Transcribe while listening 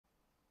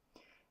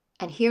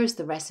And here's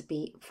the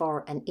recipe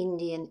for an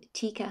Indian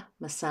Tikka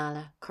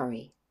Masala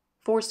curry.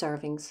 4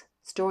 servings,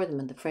 store them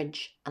in the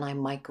fridge, and I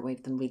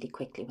microwave them really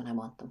quickly when I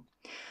want them.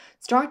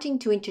 Starting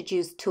to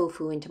introduce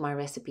tofu into my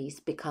recipes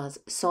because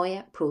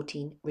soya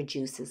protein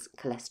reduces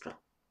cholesterol.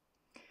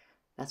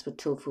 That's what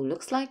tofu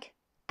looks like,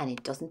 and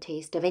it doesn't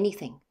taste of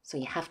anything, so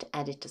you have to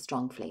add it to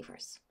strong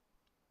flavors.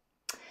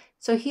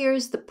 So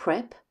here's the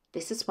prep.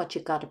 This is what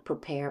you've got to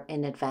prepare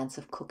in advance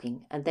of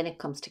cooking, and then it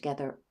comes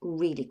together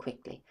really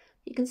quickly.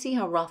 You can see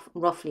how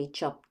roughly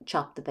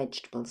chopped the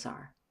vegetables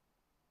are.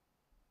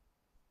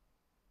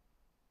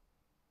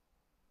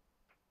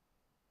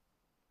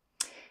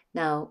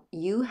 Now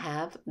you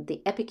have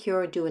the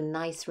Epicure do a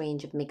nice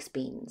range of mixed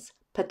beans.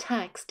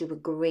 Pataks do a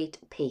great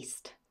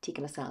paste,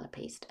 tikka masala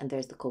paste, and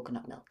there's the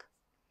coconut milk.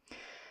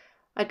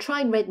 I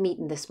tried red meat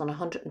in this one,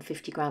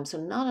 150 grams, so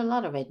not a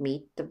lot of red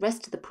meat. The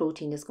rest of the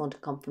protein is going to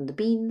come from the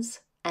beans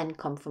and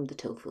come from the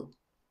tofu.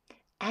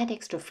 Add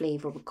extra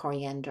flavour with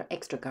coriander,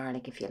 extra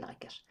garlic if you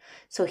like it.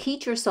 So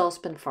heat your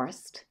saucepan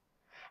first,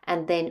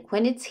 and then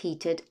when it's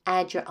heated,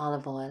 add your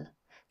olive oil.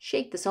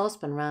 Shake the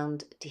saucepan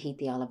round to heat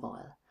the olive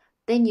oil.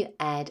 Then you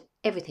add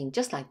everything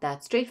just like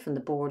that, straight from the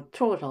board,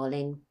 throw it all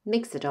in,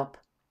 mix it up.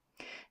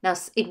 Now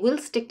it will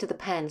stick to the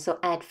pan, so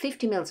add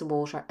 50 ml of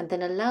water and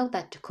then allow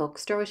that to cook,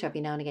 stir it every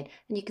now and again,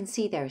 and you can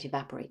see there it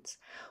evaporates.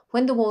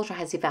 When the water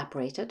has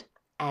evaporated,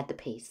 add the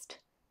paste,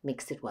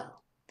 mix it well.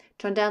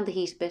 Turn down the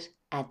heat a bit,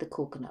 add the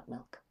coconut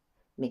milk,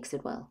 mix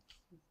it well.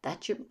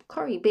 That's your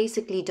curry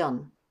basically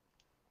done.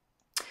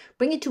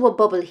 Bring it to a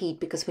bubble heat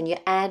because when you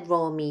add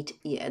raw meat,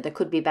 there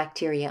could be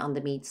bacteria on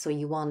the meat, so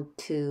you want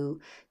to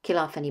kill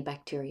off any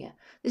bacteria.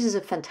 This is a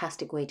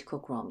fantastic way to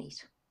cook raw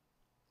meat.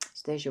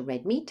 So there's your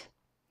red meat.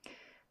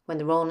 When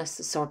the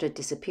rawness is sort of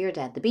disappeared,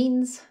 add the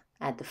beans,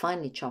 add the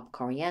finely chopped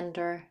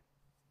coriander.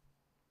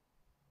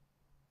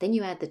 Then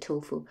you add the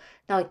tofu.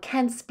 Now it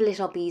can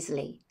split up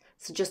easily,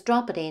 so just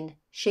drop it in,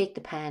 shake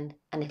the pan,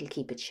 and it'll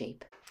keep its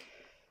shape.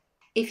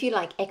 If you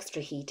like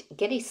extra heat,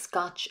 get a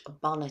Scotch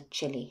bonnet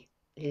chilli.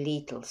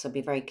 Lethal, so be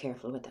very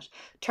careful with it.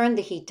 Turn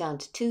the heat down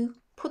to 2,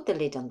 put the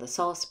lid on the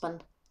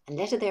saucepan, and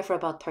let it there for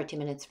about 30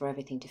 minutes for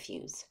everything to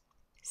fuse.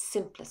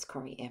 Simplest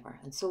curry ever,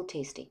 and so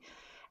tasty.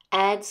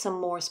 Add some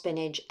more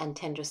spinach and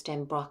tender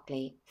stem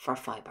broccoli for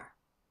fibre.